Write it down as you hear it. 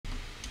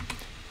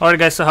Alright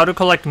guys, so how to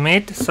collect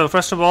meat? So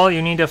first of all,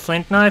 you need a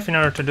flint knife in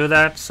order to do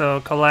that. So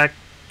collect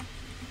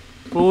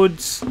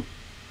woods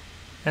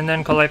and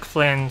then collect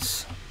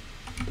flints.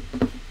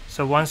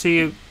 So once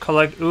you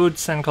collect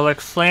woods and collect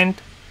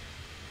flint,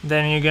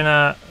 then you're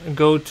gonna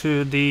go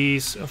to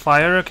this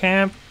fire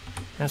camp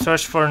and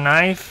search for a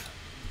knife.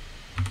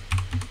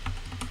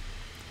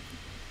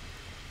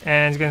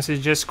 And you can see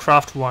just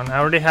craft one. I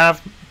already have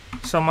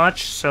so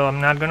much, so I'm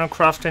not gonna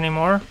craft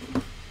anymore.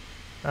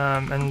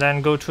 And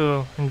then go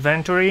to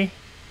inventory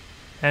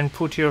and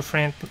put your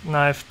flint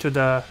knife to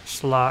the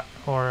slot,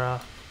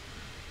 or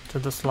to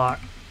the slot.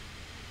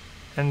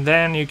 And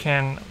then you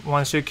can,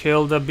 once you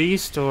kill the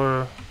beast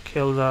or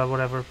kill the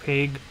whatever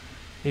pig,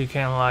 you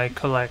can like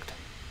collect.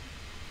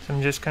 So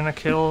I'm just gonna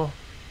kill.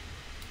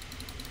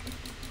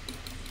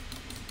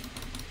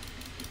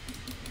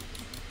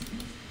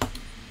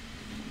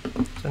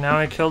 So now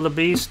I killed the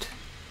beast.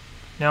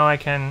 Now I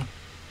can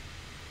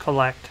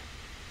collect.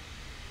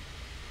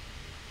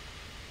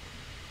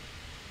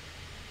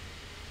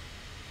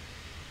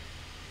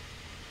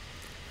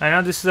 I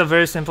know this is a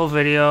very simple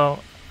video.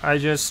 I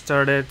just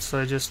started, so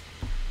I just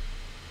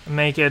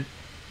make it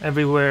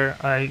everywhere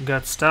I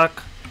got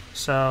stuck.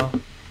 So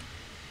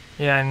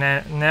yeah,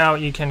 now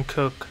you can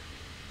cook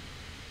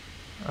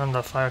on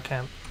the fire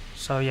camp.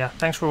 So yeah,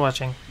 thanks for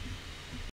watching.